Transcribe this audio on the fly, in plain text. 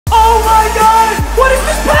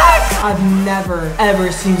I've never,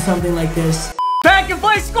 ever seen something like this. Pack and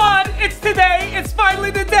Play Squad, it's today. It's finally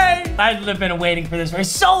the day. I've been waiting for this for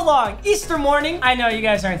so long. Easter morning. I know you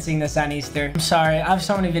guys aren't seeing this on Easter. I'm sorry. I have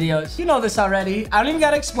so many videos. You know this already. I don't even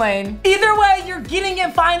gotta explain. Either way, you're getting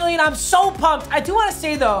it finally, and I'm so pumped. I do want to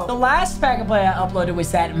say, though, the last Pack and Play I uploaded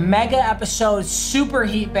was that mega episode super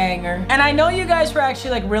heat banger. And I know you guys were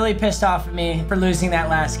actually, like, really pissed off at me for losing that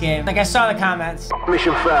last game. Like, I saw the comments.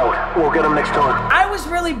 Mission failed. We'll get them next time. I was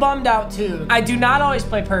really bummed out, too. I do not always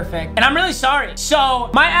play perfect, and I'm really sorry. So,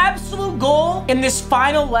 my absolute goal in this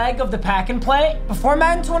final leg of the Pack and Play, before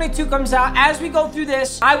Madden 22 comes out, as we go through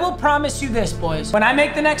this, I will promise you this, boys. When I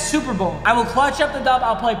make the next Super Bowl, I will clutch up the dub,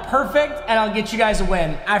 I'll play perfect, and I'll get you guys a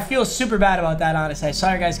win. I feel super bad about that, honestly. I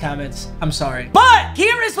saw your guys' comments. I'm sorry. But,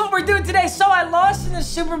 here is what we're doing today. So, I lost in the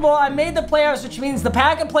Super Bowl. I made the playoffs, which means the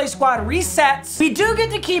Pack and Play Squad resets. We do get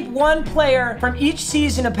to keep one player from each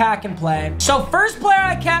season of Pack and Play. So, first player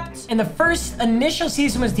I kept in the first initial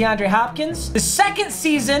season was DeAndre Hopkins. The second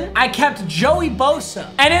season, I kept Joey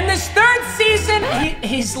Bosa. And in this third season,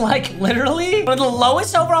 he's like literally one of the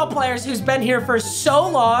lowest overall players who's been here for so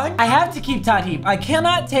long. I have to keep Todd Heap. I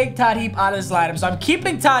cannot take Todd Heap out of this lineup, so I'm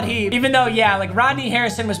keeping Todd Heap, even though, yeah, like Rodney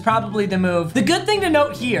Harrison was probably the move. The good thing to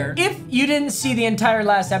note here, if you didn't see the entire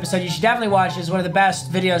last episode, you should definitely watch it. It's one of the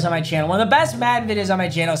best videos on my channel. One of the best Madden videos on my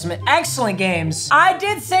channel. Some excellent games. I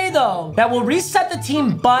did say, though, that we'll reset the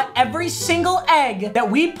team, but every single egg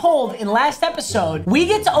that we pulled in last episode, we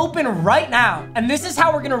get to open right now. And this is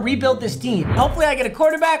how we're gonna rebuild this team. Hopefully I get a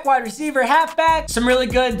quarterback, wide receiver, halfback, some really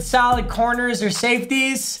good solid corners or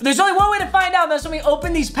safeties. There's only one way to find out. That's when we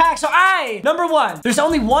open these packs. So number one, there's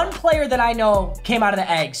only one player that I know came out of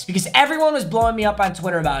the eggs because everyone was blowing me up on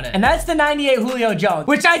Twitter about it. And that's the 98 Julio Jones,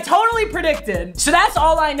 which I totally predicted. So that's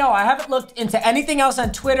all I know. I haven't looked into anything else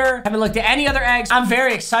on Twitter. Haven't looked at any other eggs. I'm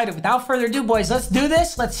very excited. Without further ado, boys, let's do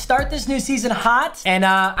this. Let's start this new season hot. And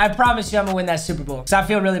I promise you I'm gonna win that Super Bowl because I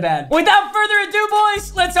feel really bad. Without further ado,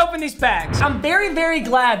 boys, let's open these packs. I'm very, very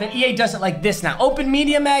glad that EA does it like this now. Open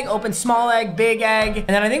medium egg, open small egg, big egg. And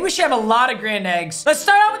then I think we should have a lot of grand eggs. Let's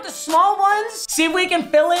start out with the small ones. See if we can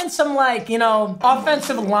fill in some, like, you know,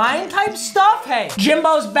 offensive line type stuff. Hey,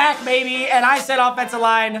 Jimbo's back, baby. And I said offensive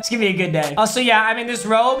line. It's gonna be a good day. Also, yeah, I mean, this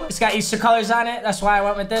robe, it's got Easter colors on it. That's why I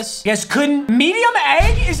went with this. You guys couldn't. Medium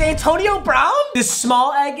egg is Antonio Brown. This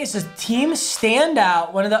small egg is a team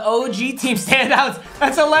standout. One of the OG team standouts.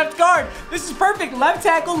 That's a left guard. This is perfect. Left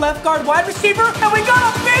tackle, left guard, wide receiver. And we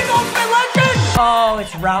got a big ultimate legend. Oh,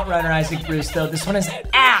 it's route runner Isaac Bruce, though. This one is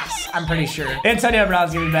ass, I'm pretty sure. Antonio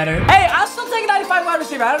Brown's gonna be better. Hey, I'll still take a 95 wide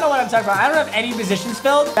receiver. I don't know what I'm talking about. I don't have any positions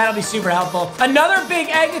filled. That'll be super helpful. Another big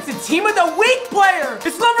egg. It's a team with a weak player.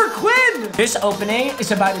 It's Lover Quinn. This opening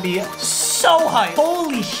is about to be so hype.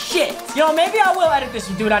 Holy shit. You know, maybe I will edit this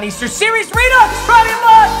and do it on Easter. Series Redux. Friday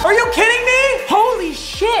Blood. Are you kidding me? Holy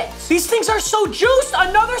shit. These things are so juiced.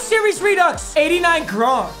 Another Series Redux. 89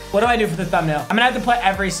 Gronk. What do I do for the thumbnail? I'm gonna have to put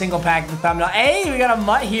every single pack in the thumbnail. Hey, we got a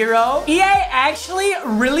Mutt Hero. EA actually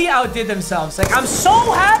really outdid themselves. Like, I'm so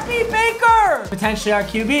happy, Baker. Potentially our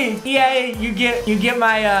QB. EA, you get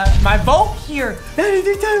my my vote here.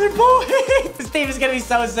 93 Tyler Boyd. This team is gonna be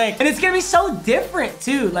so sick. And it's gonna be so different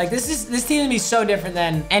too. Like, this team is gonna be so different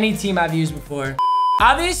than any team I've used before.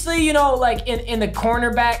 Obviously, you know, like in the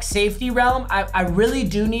cornerback safety realm, I really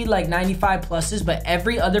do need like 95 pluses, but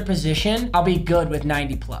every other position, I'll be good with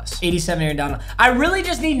 90 plus. 87 Aaron Donald. I really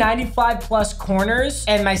just need 95 plus corners,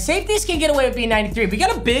 and my safeties can get away with being 93. We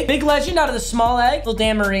got a big legend out of the small egg, little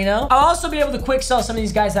Dan Marino. I'll also be able to quick sell some of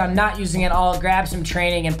these guys that I'm not using at all, grab some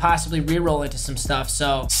training, and possibly re-roll into some stuff.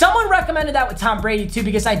 So someone recommended that with Tom Brady too,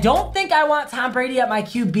 because I don't think I want Tom Brady at my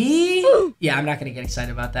QB. Yeah, I'm not gonna get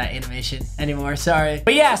excited about that animation anymore, sorry.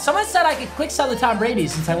 But yeah, someone said I could quick sell the Tom Brady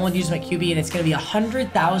since I won't use my QB, and it's gonna be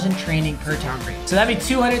 100,000 training per Tom Brady. So that'd be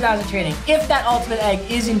 200,000 training if that ultimate egg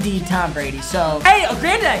is indeed Tom Brady. So, hey, a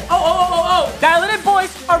grand egg. Oh. Dial it in, boys.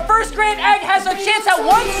 Our first grand egg has a chance at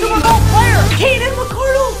one Super Bowl player, Keenan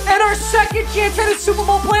McCardle. And our second chance at a Super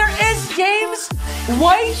Bowl player is James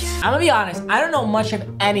White. I'm gonna be honest, I don't know much of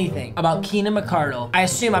anything about Keenan McCardle. I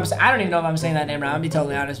don't even know if I'm saying that name right. I'm gonna be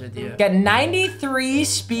totally honest with you. Got 93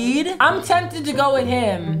 speed. I'm tempted to go with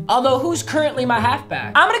him, although who's currently my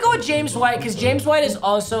halfback? I'm gonna go with James White because James White is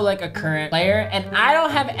also like a current player, and I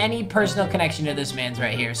don't have any personal connection to this man's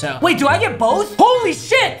right here. So wait, do I get both? Holy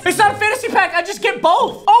shit! It's not a fantasy pack. I just get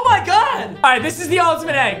both. Oh my god! All right, this is the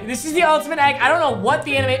ultimate egg. This is the ultimate egg. I don't know what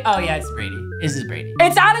the anime. Oh yeah, it's Brady. This is Brady.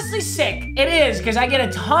 It's honestly sick. It is, because I get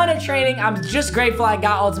a ton of training. I'm just grateful I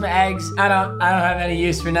got ultimate eggs. I don't have any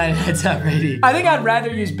use for 99 Tom Brady. I think I'd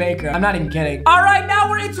rather use Baker. I'm not even kidding. All right, now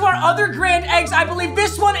we're into our other grand eggs. I believe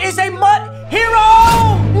this one is a Mutt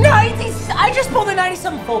Hero. 90 I just pulled a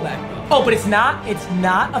 97 fullback, bro. Oh, but it's not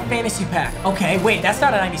a fantasy pack. Okay, wait, that's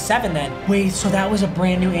not a 97 then. Wait, so that was a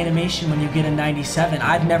brand new animation when you get a 97.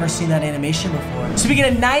 I've never seen that animation before. So we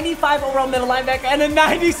get a 95 overall middle linebacker and a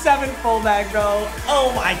 97 fullback, bro.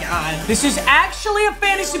 Oh my God. This is actually a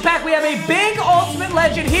fantasy pack. We have a big ultimate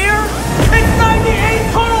legend here. It's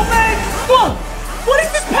 98 total banks. Whoa, what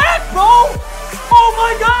is this pack, bro? Oh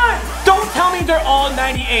my God. Don't tell me they're all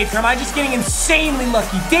 98s, or am I just getting insanely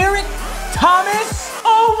lucky? Derek Thomas.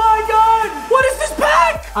 Oh my God! What is this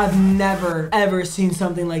pack? I've never, ever seen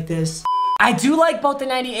something like this. I do like both the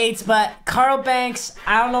 98s, but Carl Banks,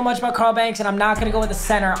 I don't know much about Carl Banks, and I'm not gonna go with the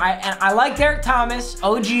center. I like Derek Thomas,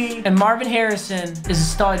 OG, and Marvin Harrison is a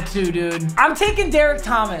stud too, dude. I'm taking Derek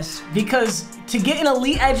Thomas because to get an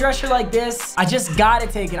elite edge rusher like this, I just gotta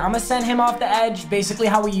take it. I'm gonna send him off the edge, basically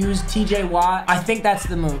how we use TJ Watt. I think that's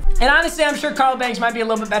the move. And honestly, I'm sure Carl Banks might be a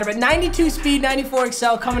little bit better, but 92 speed, 94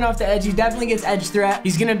 excel coming off the edge. He definitely gets edge threat.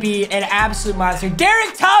 He's gonna be an absolute monster.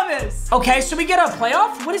 Derek Thomas! Okay, so we get a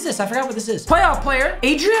playoff? What is this? I forgot what this is. Playoff player,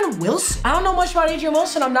 Adrian Wilson. I don't know much about Adrian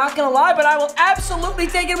Wilson, I'm not gonna lie, but I will absolutely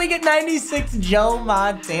take it. We get 96 Joe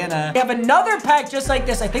Montana. We have another pack just like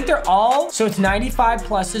this. I think they're all, so it's 95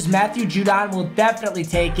 pluses. Matthew Judon will definitely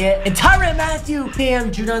take it. And Tyrann Mathieu.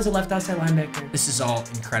 Damn, Judon's a left outside linebacker. This is all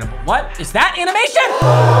incredible. What is that animation?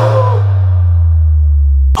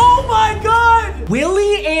 Oh my God!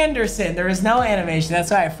 Willie Anderson. There is no animation.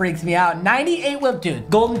 That's why it freaks me out. 98 whip, dude.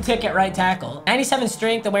 Golden ticket right tackle. 97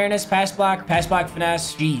 strength, awareness, pass block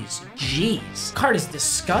finesse. Jeez. Card is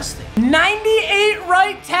disgusting. 98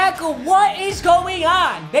 right tackle. What is going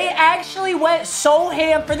on? They actually went so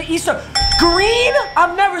ham for the Easter. Green?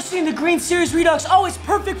 I've never seen the green series redux. Oh, it's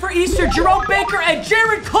perfect for Easter. Jerome Baker and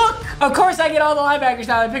Jared Cook. Of course, I get all the linebackers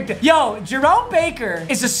now. I picked it. Yo, Jerome Baker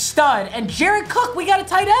is a stud. And Jared Cook, we got a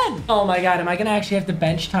tight end. Oh my God, am I gonna actually have to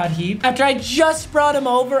bench Todd Heap? After I just brought him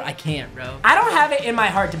over? I can't, bro. I don't have it in my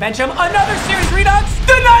heart to bench him. Another series redux.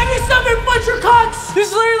 The 97 Fletcher Cox. This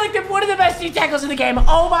is literally like one of the best D tackles in the game.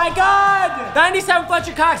 Oh my God. 97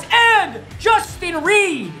 Fletcher Cox and Justin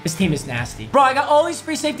Reed. This team is nasty. Bro, I got all these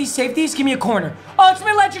free safeties. Give me a corner.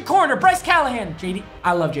 Ultimate legend corner. Bryce Callahan. JD.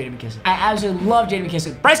 I love JD McKissick. I absolutely love JD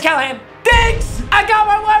McKissick. Bryce Callahan. Diggs! I got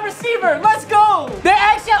my wide receiver. Let's go. They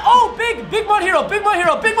actually, oh, big one hero, bam!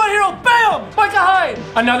 Micah Hyde.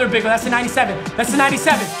 Another big one. That's the 97. That's the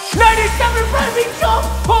 97. 97 Bradley Chubb.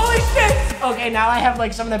 Holy shit. Okay, now I have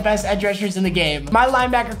like some of the best edge rushers in the game. My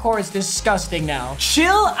linebacker core is disgusting now.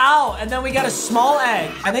 Chill out. And then we got a small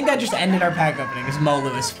edge. I think that just ended our pack opening. It's Mo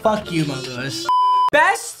Lewis. Fuck you, Mo Lewis.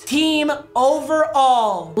 Best team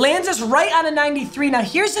overall. Lands us right on a 93. Now,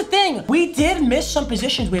 here's the thing. We did miss some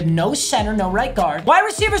positions. We have no center, no right guard. Wide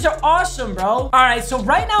receivers are awesome, bro. All right, so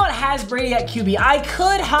right now it has Brady at QB. I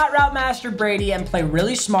could hot route master Brady and play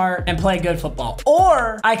really smart and play good football.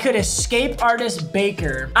 Or I could escape artist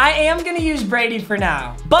Baker. I am going to use Brady for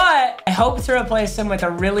now, but I hope to replace him with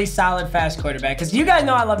a really solid fast quarterback because you guys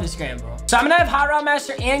know I love to scramble. So I'm going to have hot route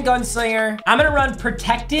master and gunslinger. I'm going to run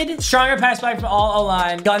protected, stronger pass block for all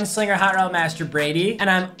O-line, gunslinger, hot route master Brady. And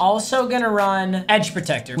I'm also going to run edge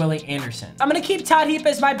protector, Willie Anderson. I'm going to keep Todd Heap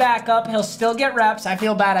as my backup. He'll still get reps. I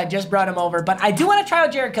feel bad. I just brought him over, but I do want to try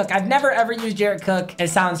out Jared Cook. I've never ever used Jared Cook. It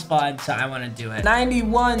sounds fun, so I want to do it.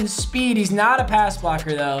 91 speed. He's not a pass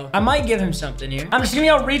blocker though. I might give him something here. I'm just going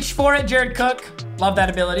to go reach for it, Jared Cook. Love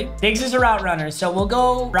that ability. Diggs is a route runner, so we'll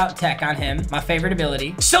go route tech on him. My favorite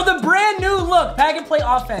ability. So the brand new look, pack and play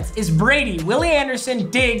offense is Brady, Willie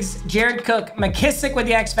Anderson, Diggs, Jared Cook, McKissick with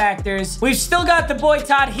the X Factors. We've still got the boy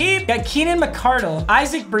Todd Heap, got Keenan McCardle,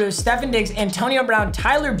 Isaac Bruce, Stephen Diggs, Antonio Brown,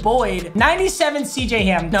 Tyler Boyd, 97 CJ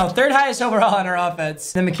Ham. No, third highest overall on our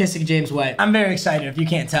offense. Then McKissick, James White. I'm very excited if you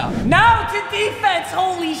can't tell. Now to defense,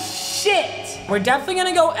 holy shit. We're definitely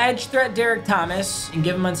gonna go edge threat Derek Thomas and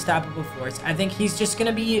give him unstoppable force. I think he's just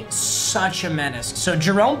gonna be such a menace. So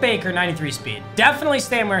Jerome Baker, 93 speed. Definitely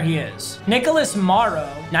staying where he is. Nicholas Morrow,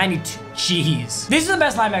 92. Jeez. These are the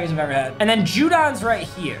best linebackers I've ever had. And then Judon's right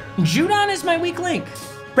here. Judon is my weak link.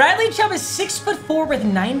 Bradley Chubb is 6'4" with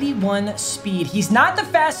 91 speed. He's not the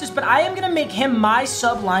fastest, but I am gonna make him my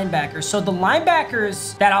sub linebacker. So the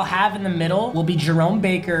linebackers that I'll have in the middle will be Jerome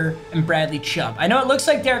Baker and Bradley Chubb. I know it looks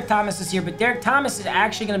like Derek Thomas is here, but Derek Thomas is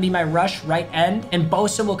actually gonna be my rush right end, and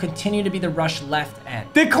Bosa will continue to be the rush left end.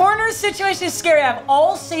 The corner situation is scary. I have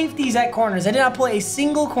all safeties at corners. I did not pull a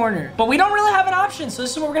single corner, but we don't really have an option, so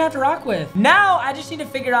this is what we're gonna have to rock with. Now, I just need to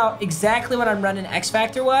figure out exactly what I'm running X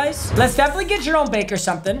Factor wise. Let's definitely get Jerome Baker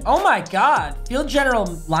something. something. Oh my God. Field general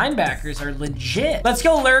linebackers are legit. Let's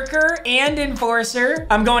go lurker and enforcer.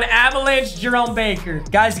 I'm going Avalanche, Jerome Baker.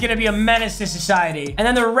 Guy's gonna be a menace to society. And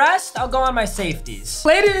then the rest, I'll go on my safeties.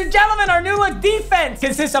 Ladies and gentlemen, our new look defense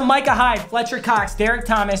consists of Micah Hyde, Fletcher Cox, Derek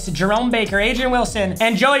Thomas, Jerome Baker, Adrian Wilson,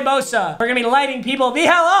 and Joey Bosa. We're gonna be lighting people the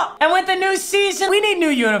hell up. And with the new season, we need new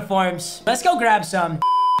uniforms. Let's go grab some.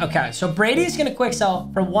 Okay, so Brady's gonna quick sell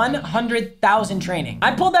for 100,000 training. I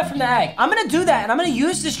pulled that from the egg. I'm gonna do that, and I'm gonna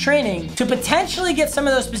use this training to potentially get some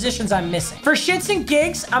of those positions I'm missing. For shits and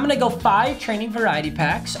gigs, I'm gonna go 5 training variety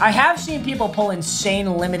packs. I have seen people pull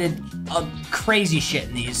insane limited crazy shit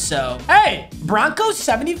in these, so. Hey, Broncos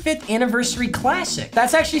 75th Anniversary Classic.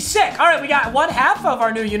 That's actually sick. All right, we got 1/2 of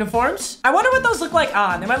our new uniforms. I wonder what those look like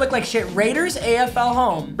on. They might look like shit. Raiders, AFL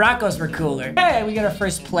home. Broncos were cooler. Hey, we got our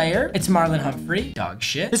first player. It's Marlon Humphrey. Dog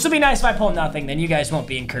shit. This will be nice if I pull nothing, then you guys won't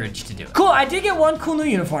be encouraged to do it. Cool, I did get 1 cool new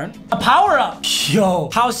uniform. A power-up. Yo,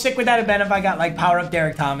 how sick would that have been if I got like power-up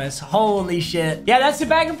Derek Thomas? Holy shit. Yeah, that's the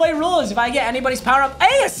back and play rules. If I get anybody's power-up.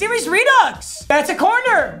 Hey, a series redux. That's a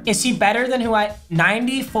corner. Is he better than who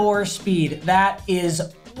 94 speed? That is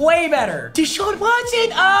way better. Deshaun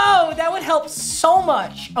Watson. Oh, that would help so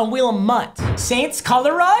much on Wheel of Mutt. Saints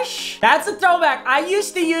Color Rush. That's a throwback. I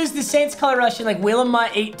used to use the Saints Color Rush in like Wheel of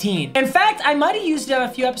Mutt 18. In fact, I might have used it on a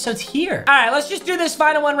few episodes here. All right, let's just do this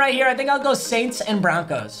final one right here. I think I'll go Saints and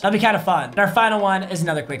Broncos. That'll be kind of fun. And our final one is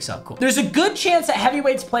another quick sub. Cool. There's a good chance that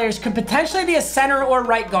heavyweights players could potentially be a center or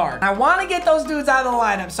right guard. I want to get those dudes out of the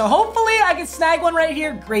lineup. So hopefully I can snag one right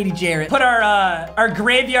here. Grady Jarrett. Put our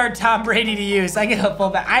graveyard Tom Brady to use. I get a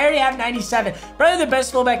fullback. I already have 97. Probably the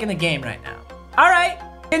best fullback in the game right now. All right.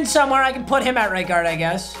 In somewhere I can put him at right guard, I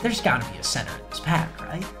guess. There's got to be a center in this pack,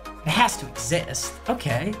 right? It has to exist.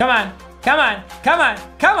 Okay. Come on. Come on. Come on.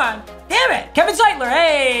 Come on. Damn it. Kevin Zeitler.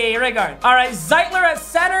 Hey, right guard. All right, Zeitler at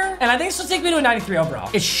center. And I think this will take me to a 93 overall.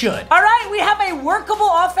 It should. All right, we have a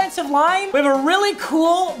workable offensive line. We have a really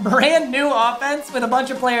cool, brand new offense with a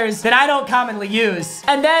bunch of players that I don't commonly use.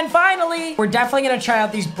 And then finally, we're definitely going to try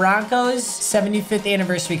out these Broncos 75th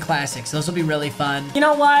Anniversary Classics. Those will be really fun. You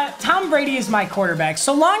know what? Tom Brady is my quarterback.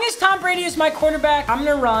 So long as Tom Brady is my quarterback, I'm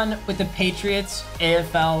going to run with the Patriots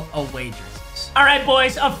AFL away jerseys. All right,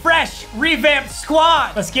 boys, a fresh, revamped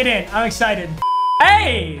squad. Let's get in. I'm excited.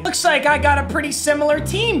 Hey, looks like I got a pretty similar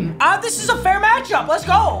team. This is a fair matchup. Let's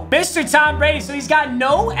go. Mr. Tom Brady, so he's got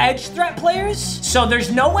no edge threat players. So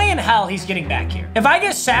there's no way in hell he's getting back here. If I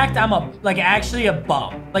get sacked, I'm actually a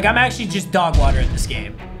bum. Like, I'm actually just dog water in this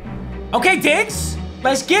game. Okay, Diggs.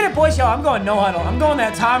 Let's get it, boys. Yo, I'm going no huddle. I'm going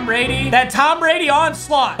that Tom Brady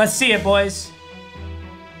onslaught. Let's see it, boys.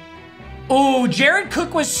 Ooh, Jared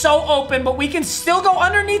Cook was so open, but we can still go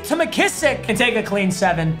underneath to McKissick and take a clean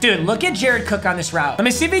 7. Dude, look at Jared Cook on this route. Let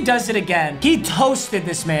me see if he does it again. He toasted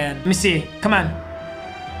this man. Let me see. Come on.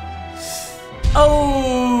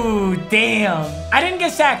 Oh, damn. I didn't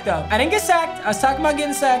get sacked, though. I didn't get sacked. I was talking about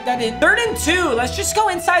getting sacked. I didn't. 3rd and 2. Let's just go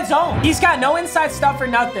inside zone. He's got no inside stuff or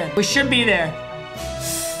nothing. We should be there.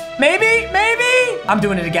 Maybe. I'm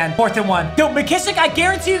doing it again. 4th and 1. Yo, McKissick, I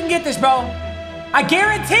guarantee you can get this, bro. I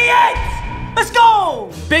guarantee it. Let's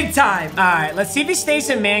go! Big time. All right, let's see if he stays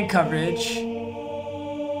in man coverage.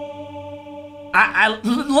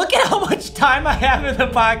 Look at how much time I have in the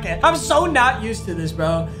pocket. I'm so not used to this,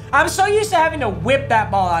 bro. I'm so used to having to whip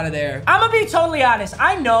that ball out of there. I'm gonna be totally honest.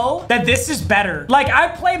 I know that this is better. Like, I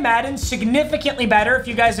play Madden significantly better if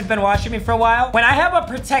you guys have been watching me for a while. When I have a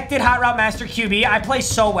protected Hot Route Master QB, I play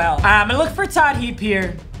so well. I'm gonna look for Todd Heap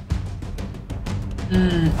here.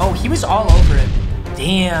 Oh, he was all over it.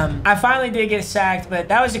 Damn. I finally did get sacked, but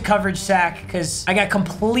that was a coverage sack because I got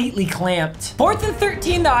completely clamped. 4th and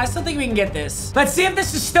 13, though. I still think we can get this. Let's see if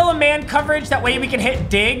this is still a man coverage. That way we can hit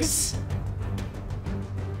Diggs.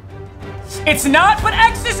 It's not, but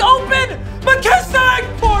X is open.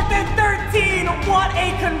 McKissick! 4th and 13. What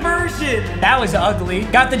a conversion. That was ugly.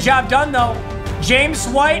 Got the job done, though. James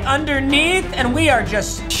White underneath, and we are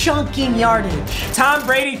just chunking yardage. Tom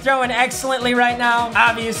Brady throwing excellently right now,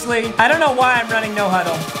 obviously. I don't know why I'm running no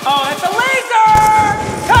huddle. Oh, that's a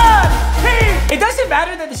laser! Todd Heap! It doesn't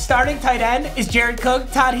matter that the starting tight end is Jared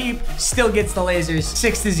Cook. Todd Heap still gets the lasers.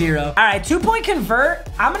 6-0. All right, 2-point convert.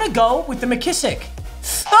 I'm gonna go with the McKissick.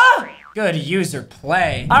 Ah! Good user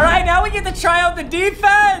play. All right, now we get to try out the defense.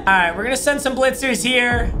 All right, we're gonna send some blitzers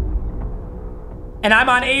here. And I'm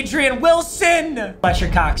on Adrian Wilson. Fletcher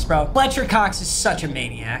Cox, bro. Fletcher Cox is such a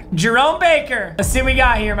maniac. Jerome Baker. Let's see what we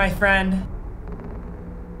got here, my friend.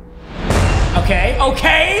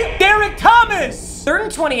 Okay. Derek Thomas. 3rd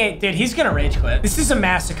and 28. Dude, he's gonna rage quit. This is a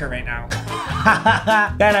massacre right now.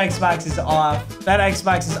 That Xbox is off. That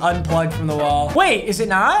Xbox is unplugged from the wall. Wait, is it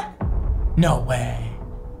not? No way.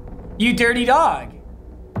 You dirty dog.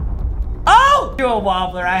 Oh! Do a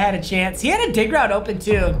wobbler. I had a chance. He had a dig route open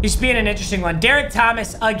too. He's being an interesting one. Derek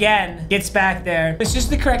Thomas again gets back there. This is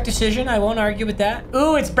the correct decision. I won't argue with that.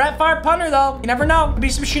 Ooh, it's Brett Favre punter though. You never know. Could be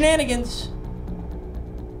some shenanigans.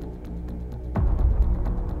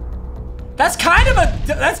 That's kind of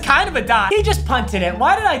a dot. He just punted it.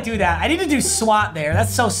 Why did I do that? I need to do SWAT there.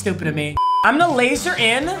 That's so stupid of me. I'm gonna laser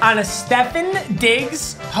in on a Stefan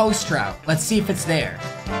Diggs post route. Let's see if it's there.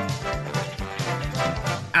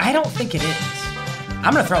 I don't think it is.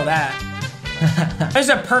 I'm gonna throw that. There's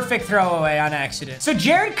a perfect throwaway on accident. So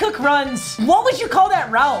Jared Cook runs, what would you call that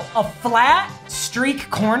route? A flat streak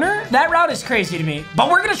corner? That route is crazy to me, but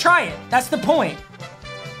we're gonna try it. That's the point.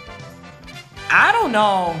 I don't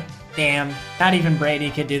know. Damn, not even Brady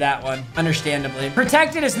could do that one, understandably.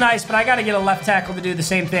 Protected is nice, but I gotta get a left tackle to do the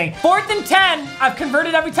same thing. 4th and 10, I've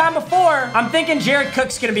converted every time before. I'm thinking Jared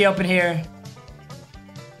Cook's gonna be open here.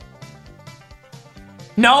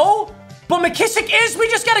 No, but McKissick is. We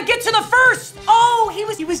just gotta get to the first. Oh,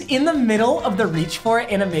 he was in the middle of the reach for it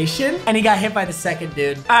animation, and he got hit by the second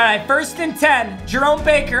dude. All right, 1st and 10. Jerome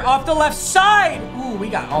Baker off the left side. Ooh, we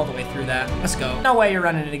got all the way through that. Let's go. No way you're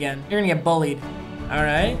running it again. You're gonna get bullied. All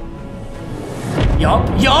right. Yup.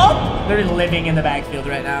 They're living in the backfield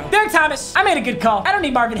right now. Derek Thomas, I made a good call. I don't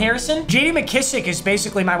need Marvin Harrison. JD McKissick is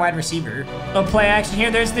basically my wide receiver. No play action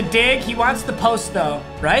here. There's the dig. He wants the post though,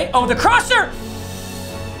 right? Oh, the crosser.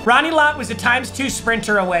 Ronnie Lott was a ×2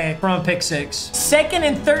 sprinter away from a pick 6. 2nd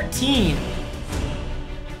and 13.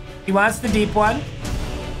 He wants the deep one.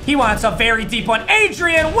 He wants a very deep one.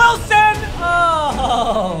 Adrian Wilson.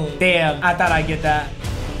 Oh, damn. I thought I'd get that.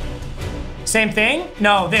 Same thing?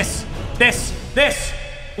 No, this.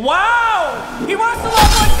 Wow! He wants to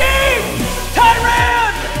love one deep!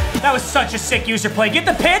 Tyrann! That was such a sick user play. Get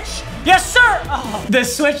the pitch? Yes, sir! Oh. The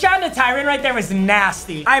switch on to Tyrann right there was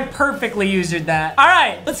nasty. I perfectly usered that. All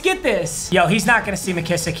right, let's get this. Yo, he's not gonna see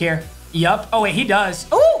McKissick here. Yup. Oh, wait, he does.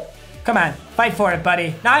 Ooh! Come on, fight for it,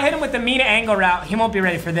 buddy. Now I hit him with the mean angle route. He won't be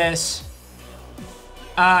ready for this.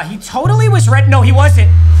 He totally was ready. No, he wasn't.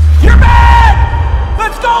 You're bad!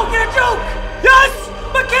 Let's go, get a juke! Yes!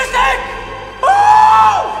 McKissick!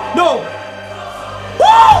 Oh! No!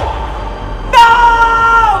 Whoa!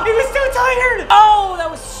 No! He was too tired! Oh,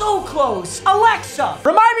 that was so close. Alexa,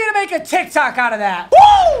 remind me to make a TikTok out of that.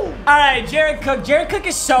 Woo! All right, Jared Cook. Jared Cook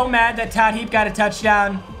is so mad that Todd Heap got a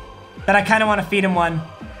touchdown that I kind of want to feed him one.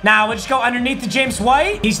 Now, we'll just go underneath to James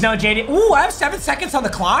White. He's no JD. Ooh, I have 7 seconds on the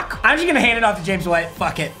clock. I'm just going to hand it off to James White.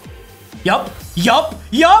 Fuck it. Yup.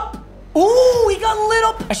 Ooh, he got lit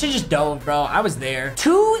up. I should just dove, bro. I was there.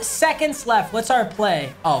 2 seconds left. What's our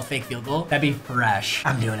play? Oh, fake field goal. That'd be fresh.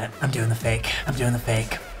 I'm doing it. I'm doing the fake.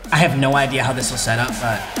 I have no idea how this will set up,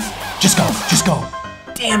 but just go.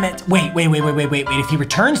 Damn it. Wait. If he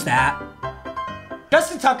returns that,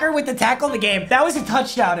 Justin Tucker with the tackle of the game. That was a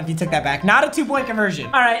touchdown if he took that back. Not a 2-point conversion.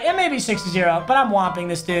 All right, it may be 6-0, but I'm whomping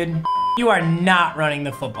this dude. You are not running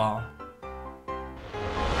the football.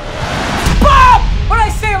 What did I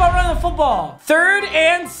say about running the football? 3rd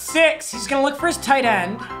and 6. He's gonna look for his tight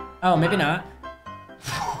end. Oh, maybe not.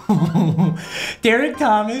 Derek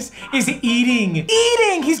Thomas is eating.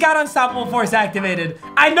 He's got unstoppable force activated.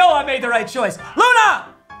 I know I made the right choice.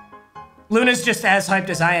 Luna's just as hyped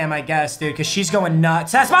as I am, I guess, dude, because she's going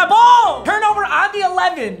nuts. That's my ball! Turnover on the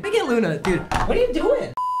 11. Look at Luna, dude. What are you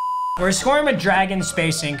doing? We're scoring with dragon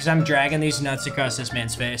spacing because I'm dragging these nuts across this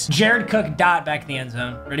man's face. Jared Cook dot back in the end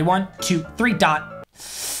zone. Ready? 1, 2, 3 dot.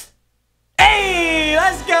 Hey,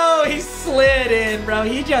 let's go. He slid in, bro.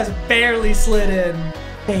 He just barely slid in.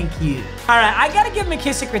 Thank you. All right, I got to give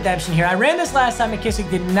McKissick redemption here. I ran this last time. McKissick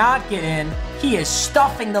did not get in. He is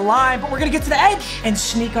stuffing the line, but we're going to get to the edge and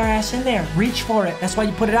sneak our ass in there. Reach for it. That's why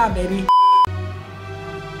you put it on, baby.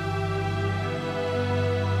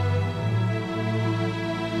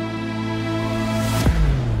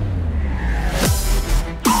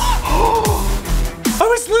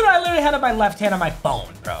 I literally had my left hand on my phone,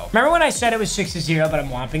 bro. Remember when I said it was 6-0, but I'm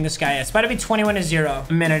whomping this guy? It's about to be 21-0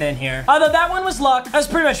 a minute in here. Although that one was luck. That was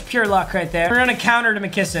pretty much pure luck right there. We're gonna counter to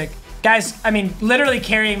McKissick. Guys, I mean, literally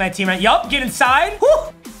carrying my team right. Yup, get inside.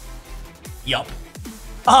 Woo! Yup.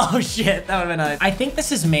 Oh, shit. That would've been nice. I think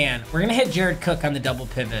this is man. We're gonna hit Jared Cook on the double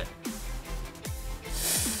pivot.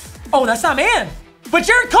 Oh, that's not man. But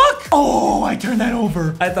Jared Cook! Oh, I turned that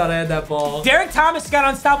over. I thought I had that ball. Derek Thomas got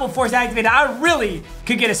unstoppable force activated. I really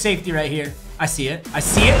could get a safety right here. I see it.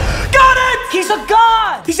 Got it! He's a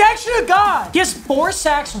god! He's actually a god. He has 4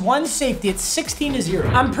 sacks, 1 safety. It's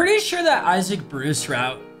 16-0. I'm pretty sure that Isaac Bruce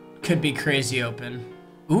route could be crazy open.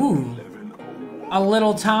 Ooh. a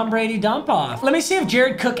little Tom Brady dump off. Let me see if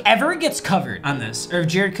Jared Cook ever gets covered on this, or if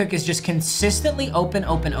Jared Cook is just consistently open.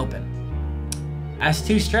 That's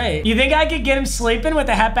 2 straight. You think I could get him sleeping with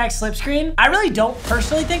a halfback slip screen? I really don't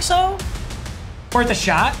personally think so. Worth a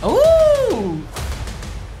shot. Ooh.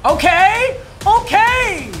 Okay.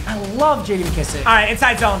 I love JD McKissic. All right,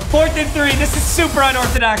 inside zone. 4th and 3. This is super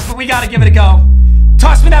unorthodox, but we got to give it a go.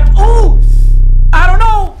 Toss me that. Ooh. I don't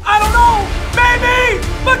know. Baby.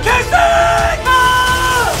 McKissic.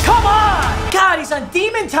 Ah! Come on. God, he's on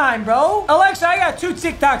demon time, bro. Alexa, I got 2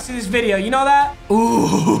 TikToks in this video. You know that?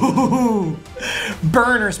 Ooh.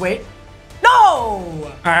 Burners. Wait. No.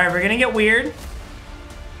 All right, we're going to get weird.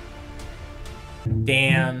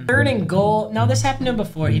 Damn. 3rd and goal. No, this happened to him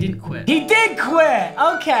before. He didn't quit. He did quit.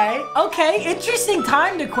 Okay. Interesting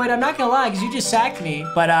time to quit. I'm not gonna lie, because you just sacked me.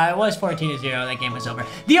 But it was 14-0. That game was over.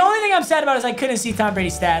 The only thing I'm sad about is I couldn't see Tom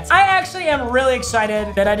Brady's stats. I actually am really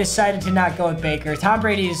excited that I decided to not go with Baker. Tom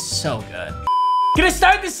Brady is so good. Gonna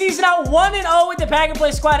start the season out 1-0 with the Pack and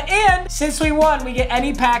Play squad, and since we won, we get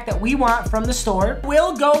any pack that we want from the store.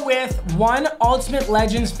 We'll go with 1 Ultimate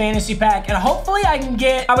Legends fantasy pack, and hopefully I can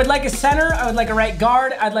get, I would like a center, I would like a right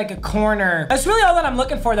guard, I'd like a corner. That's really all that I'm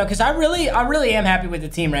looking for though, because I really am happy with the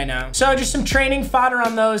team right now. So just some training fodder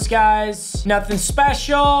on those guys. Nothing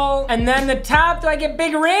special. And then the top, do I get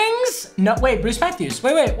big rings? No, wait, Bruce Matthews.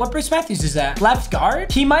 Wait, what Bruce Matthews is that? Left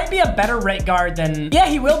guard? He might be a better right guard than, yeah,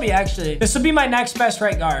 he will be actually. This will be my next best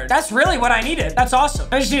right guard. That's really what I needed. That's awesome.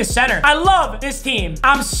 I just need a center. I love this team.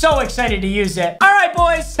 I'm so excited to use it. All right,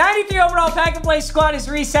 boys. 93 overall Pack and Play squad is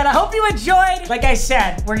reset. I hope you enjoyed. Like I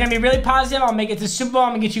said, we're gonna be really positive. I'll make it to Super Bowl. I'm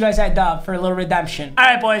gonna get you guys that dub for a little redemption. All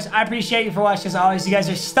right, boys. I appreciate you for watching. As always, you guys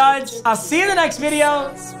are studs. I'll see you in the next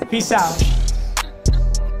video. Peace out.